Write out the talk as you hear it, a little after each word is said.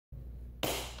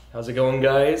How's it going,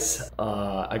 guys?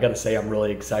 I gotta say I'm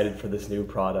really excited for this new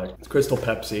product. It's Crystal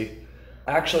Pepsi.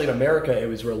 Actually, in America, it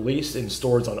was released in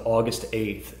stores on August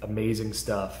 8th. Amazing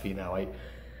stuff, you know.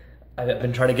 I've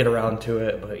been trying to get around to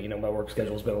it, but you know, my work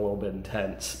schedule's been a little bit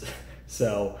intense.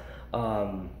 So,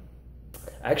 I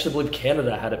actually believe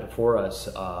Canada had it before us.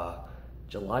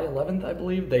 July 11th, I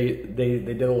believe. They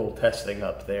did a little testing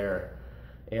up there.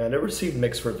 And it received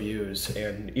mixed reviews,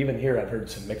 and even here I've heard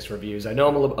some mixed reviews. I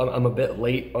know I'm a bit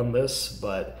late on this,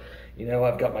 but you know,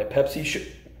 I've got my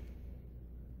Pepsi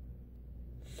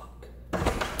Fuck. Oh,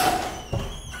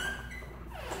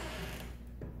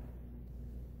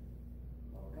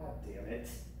 God damn it.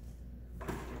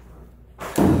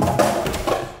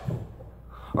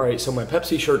 All right, so my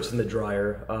Pepsi shirt's in the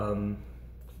dryer.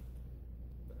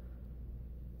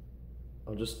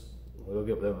 We'll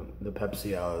get the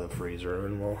Pepsi out of the freezer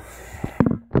and we'll...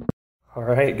 All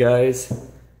right, guys,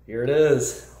 here it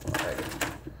is. All right.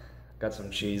 Got some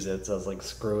Cheez-Its. I was like,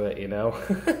 screw it, you know?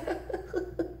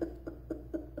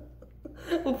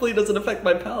 Hopefully it doesn't affect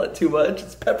my palate too much.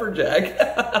 It's pepper jack.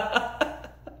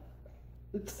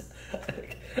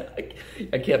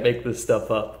 I can't make this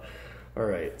stuff up. All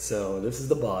right, so this is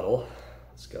the bottle.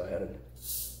 Let's go ahead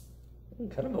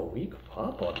and... kind of a weak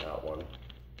pop on that one.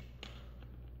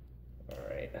 All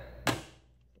right,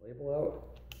 label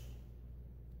out.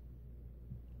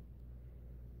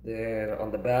 Then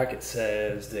on the back it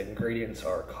says the ingredients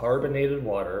are carbonated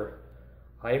water,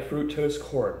 high fructose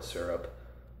corn syrup,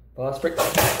 phosphoric.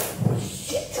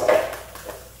 Shit.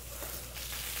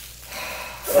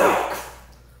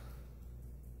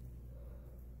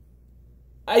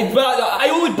 I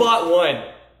only bought one.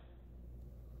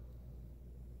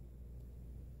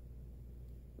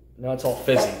 Now it's all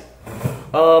fizzy.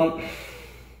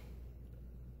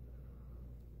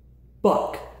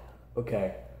 Fuck.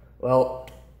 Okay. Well,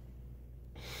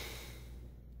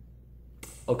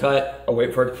 I'll cut. I'll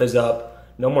wait for it to fizz up.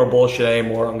 No more bullshit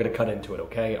anymore. I'm gonna cut into it,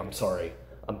 okay? I'm sorry.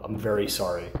 I'm very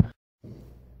sorry.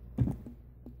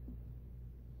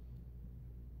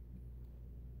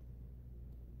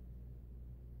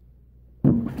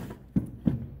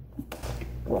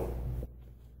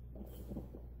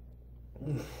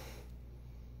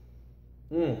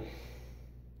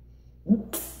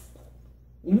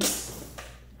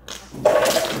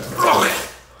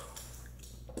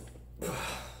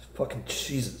 Fucking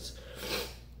Jesus.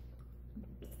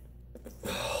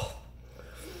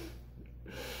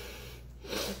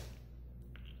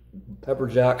 Pepper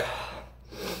jack.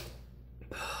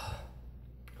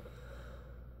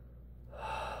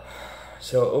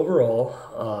 So overall,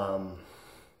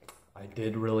 I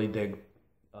did really dig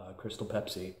Crystal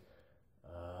Pepsi.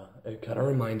 It kind of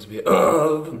reminds me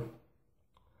of,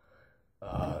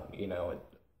 you know,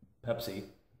 Pepsi.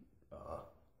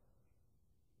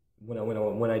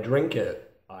 When I drink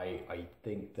it, I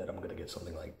think that I'm gonna get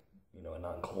something like, you know, a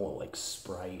non-cola like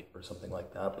Sprite or something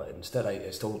like that. But instead,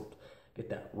 I still get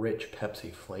that rich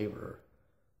Pepsi flavor,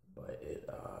 but it's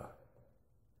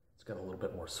got a little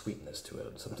bit more sweetness to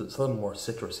it. Something more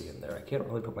citrusy in there. I can't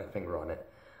really put my finger on it.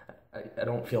 I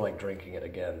don't feel like drinking it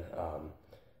again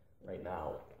right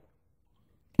now.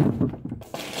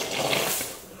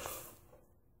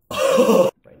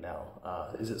 Right now.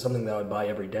 Is it something that I would buy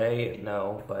every day?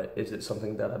 No, but is it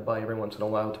something that I buy every once in a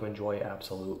while to enjoy?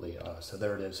 Absolutely. So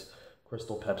there it is,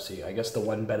 Crystal Pepsi. I guess the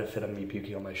one benefit of me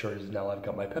puking on my shirt is now I've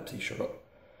got my Pepsi shirt on.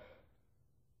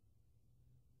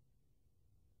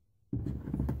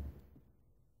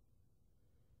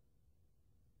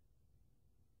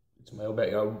 It's my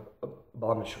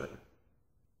Obama shirt.